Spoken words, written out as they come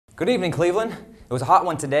Good evening, Cleveland. It was a hot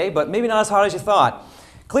one today, but maybe not as hot as you thought.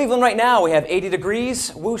 Cleveland right now, we have 80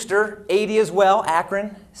 degrees, Worcester 80 as well,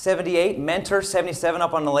 Akron 78, Mentor 77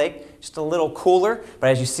 up on the lake, just a little cooler,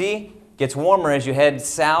 but as you see, it gets warmer as you head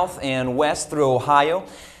south and west through Ohio.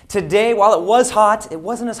 Today, while it was hot, it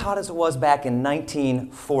wasn't as hot as it was back in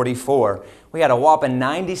 1944. We had a whopping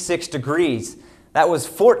 96 degrees. That was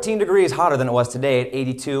 14 degrees hotter than it was today at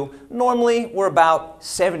 82. Normally, we're about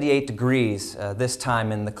 78 degrees this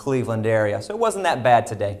time in the Cleveland area, so it wasn't that bad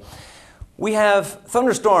today. We have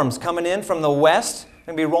thunderstorms coming in from the west. We're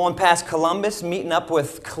going to be rolling past Columbus, meeting up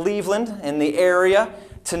with Cleveland in the area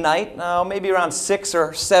tonight, maybe around 6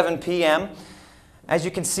 or 7 p.m. As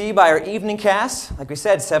you can see by our evening cast, like we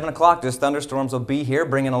said, 7 o'clock, those thunderstorms will be here,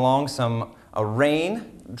 bringing along some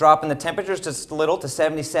rain, dropping the temperatures just a little to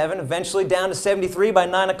 77, eventually down to 73 by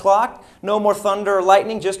 9 o'clock. No more thunder or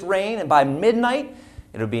lightning, just rain, and by midnight,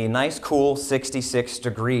 it'll be a nice, cool 66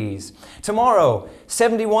 degrees. Tomorrow,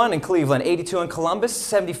 71 in Cleveland, 82 in Columbus,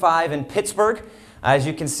 75 in Pittsburgh. As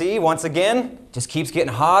you can see, once again, just keeps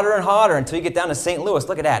getting hotter and hotter until you get down to St. Louis.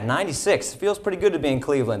 Look at that, 96. Feels pretty good to be in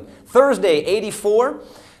Cleveland. Thursday, 84.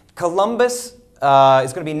 Columbus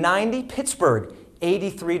is going to be 90. Pittsburgh,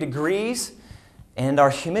 83 degrees. And our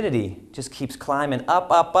humidity just keeps climbing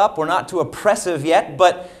up, up, up. We're not too oppressive yet,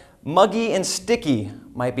 but muggy and sticky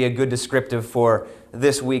might be a good descriptive for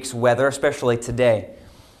this week's weather, especially today.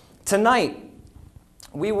 Tonight,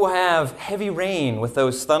 we will have heavy rain with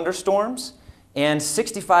those thunderstorms and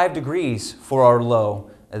 65 degrees for our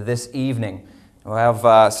low this evening. We'll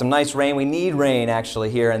have some nice rain. We need rain, actually,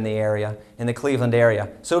 here in the area, in the Cleveland area.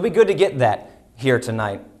 So it'll be good to get that here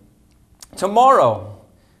tonight. Tomorrow,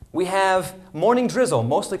 we have morning drizzle,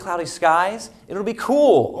 mostly cloudy skies. It'll be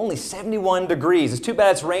cool, only 71 degrees. It's too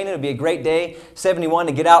bad it's raining. It'll be a great day, 71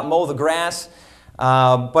 to get out and mow the grass,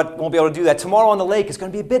 but won't be able to do that. Tomorrow on the lake, it's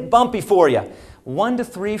going to be a bit bumpy for you. 1 to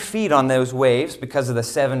 3 feet on those waves because of the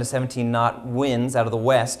 7 to 17 knot winds out of the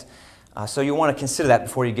west. So you want to consider that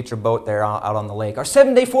before you get your boat there out on the lake. Our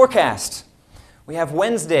 7-day forecast. We have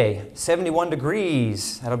Wednesday, 71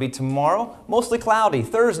 degrees. That'll be tomorrow. Mostly cloudy.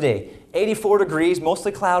 Thursday, 84 degrees,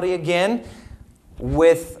 mostly cloudy again,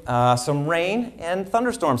 with some rain and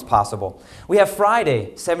thunderstorms possible. We have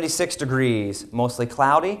Friday, 76 degrees, mostly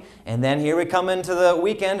cloudy. And then here we come into the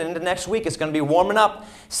weekend and into next week. It's going to be warming up.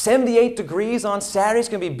 78 degrees on Saturday. It's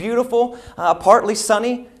going to be beautiful, partly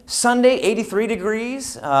sunny. Sunday, 83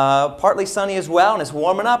 degrees, partly sunny as well, and it's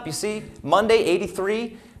warming up. You see, Monday,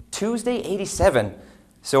 83, Tuesday, 87.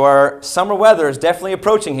 So our summer weather is definitely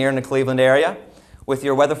approaching here in the Cleveland area. With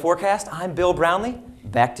your weather forecast, I'm Bill Brownlee.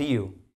 Back to you.